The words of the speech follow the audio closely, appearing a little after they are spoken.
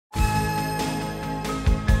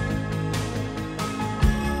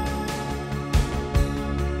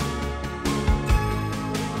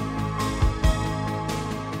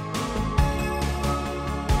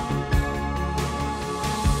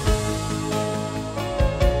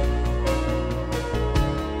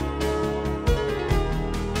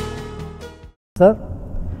Sir,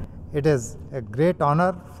 it is a great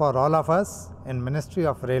honor for all of us in Ministry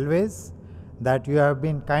of Railways that you have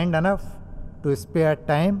been kind enough to spare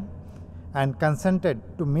time and consented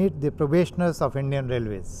to meet the probationers of Indian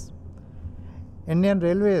Railways. Indian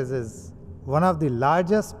Railways is one of the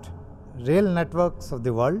largest rail networks of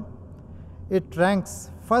the world. It ranks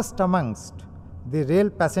first amongst the rail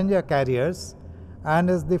passenger carriers and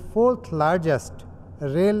is the fourth largest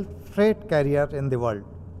rail freight carrier in the world.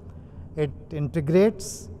 It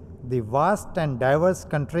integrates the vast and diverse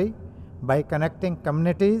country by connecting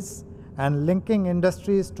communities and linking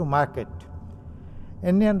industries to market.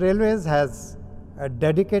 Indian Railways has a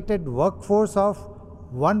dedicated workforce of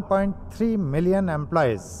 1.3 million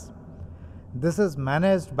employees. This is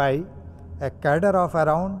managed by a cadre of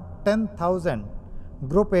around 10,000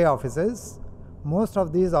 Group A officers. Most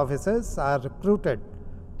of these officers are recruited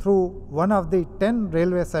through one of the 10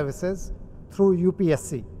 railway services through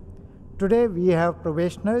UPSC. Today we have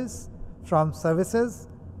probationers from services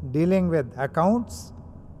dealing with accounts,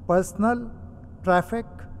 personnel, traffic,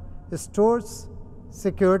 stores,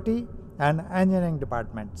 security and engineering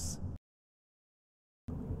departments.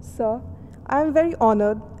 Sir, I am very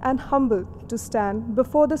honored and humbled to stand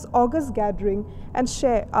before this august gathering and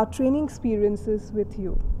share our training experiences with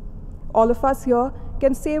you. All of us here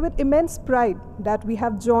can say with immense pride that we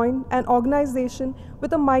have joined an organization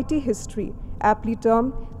with a mighty history, aptly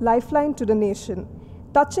termed lifeline to the nation,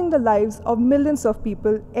 touching the lives of millions of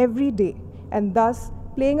people every day and thus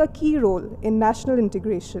playing a key role in national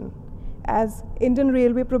integration. As Indian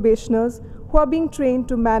Railway probationers who are being trained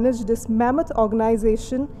to manage this mammoth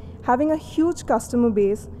organization, having a huge customer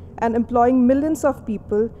base and employing millions of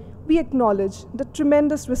people, we acknowledge the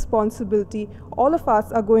tremendous responsibility all of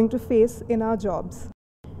us are going to face in our jobs.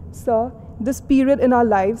 Sir, this period in our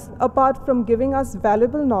lives, apart from giving us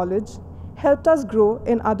valuable knowledge, helped us grow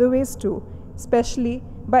in other ways too, especially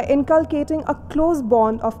by inculcating a close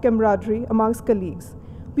bond of camaraderie amongst colleagues.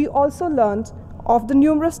 We also learned of the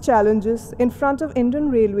numerous challenges in front of Indian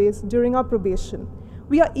Railways during our probation.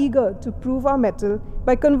 We are eager to prove our mettle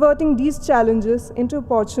by converting these challenges into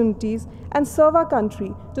opportunities and serve our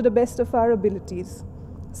country to the best of our abilities.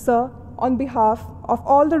 Sir, on behalf of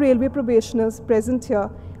all the railway probationers present here,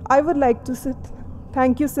 I would like to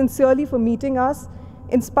thank you sincerely for meeting us,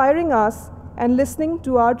 inspiring us, and listening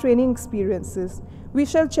to our training experiences. We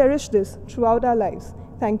shall cherish this throughout our lives.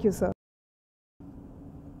 Thank you, sir.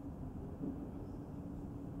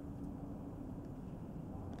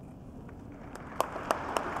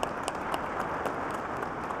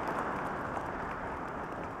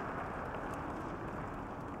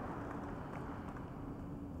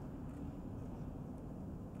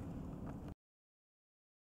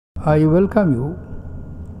 I welcome you,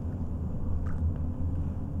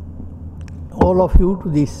 all of you, to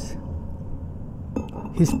this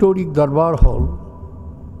historic Darbar Hall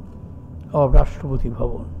of Rashtrapati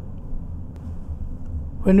Bhavan.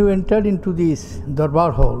 When you entered into this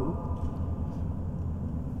Darbar Hall,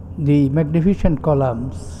 the magnificent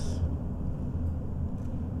columns,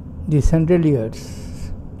 the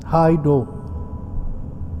chandeliers, high dome,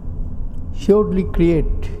 surely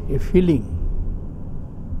create a feeling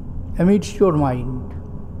amidst your mind,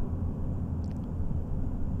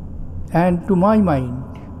 and to my mind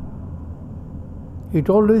it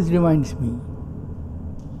always reminds me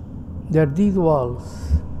that these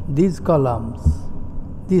walls, these columns,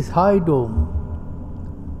 this high dome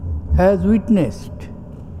has witnessed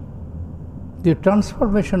the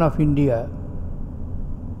transformation of India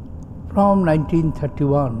from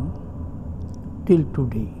 1931 till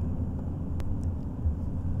today.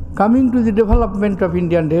 Coming to the development of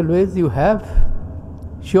Indian Railways, you have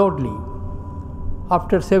surely,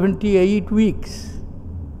 after 78 weeks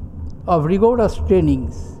of rigorous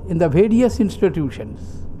trainings in the various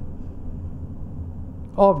institutions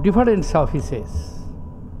of different offices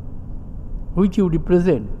which you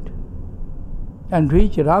represent and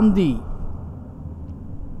which run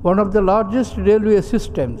one of the largest railway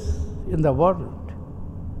systems in the world.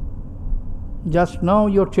 Just now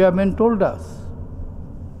your chairman told us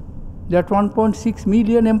that 1.6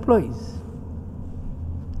 million employees,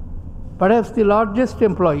 perhaps the largest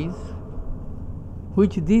employees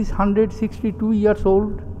which this 162 years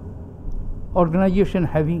old organization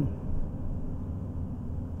having.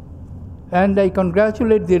 And I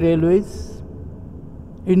congratulate the railways,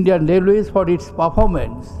 Indian Railways, for its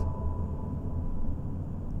performance,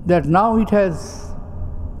 that now it has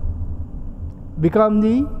become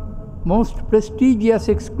the most prestigious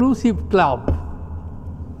exclusive club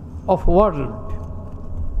of world,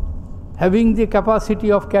 having the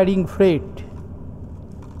capacity of carrying freight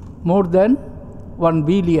more than 1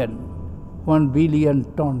 billion 1 billion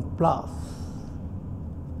ton plus.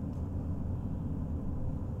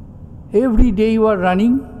 Every day you are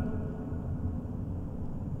running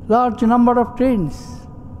large number of trains.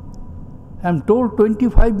 I am told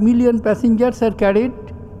 25 million passengers are carried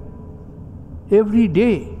every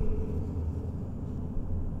day.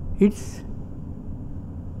 It's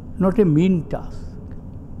not a mean task.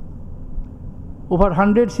 Over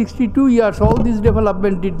 162 years, all this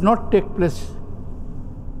development did not take place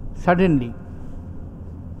suddenly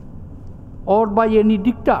or by any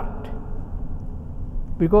diktat,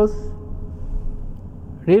 because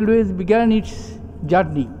railways began its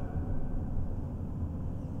journey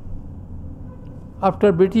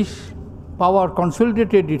after British power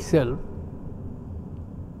consolidated itself.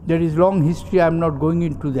 There is long history, I am not going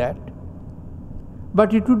into that.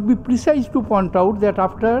 But it would be precise to point out that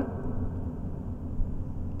after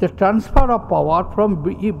the transfer of power from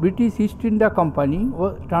British East India Company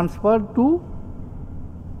was transferred to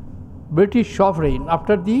British sovereign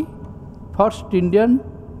after the first Indian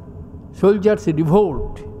soldiers'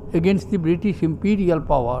 revolt against the British imperial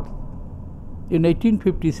power in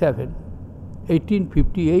 1857.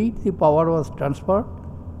 1858 the power was transferred.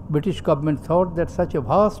 British government thought that such a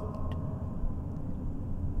vast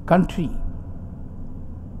country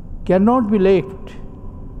cannot be left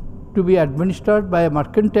to be administered by a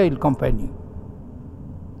mercantile company.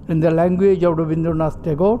 In the language of Rabindranath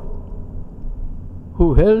Tagore,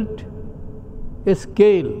 who held a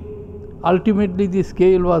scale, ultimately the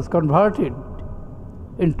scale was converted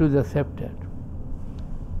into the scepter.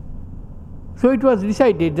 So it was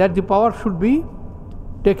decided that the power should be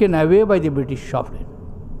taken away by the British sovereign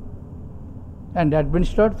and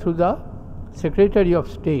administered through the Secretary of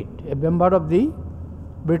State, a member of the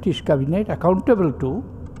British cabinet accountable to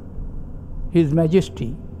His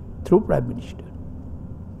Majesty through Prime Minister.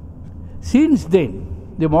 Since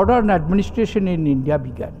then, the modern administration in India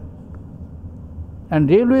began, and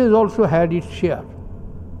railways also had its share.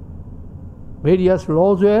 Various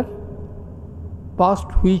laws were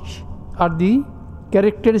passed which are the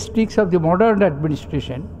characteristics of the modern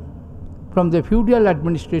administration from the feudal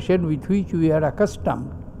administration with which we are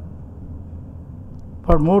accustomed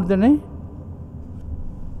for more than a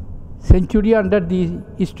century under the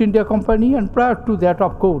East India Company, and prior to that,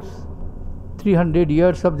 of course, 300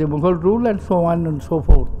 years of the Mughal rule and so on and so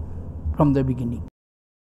forth from the beginning.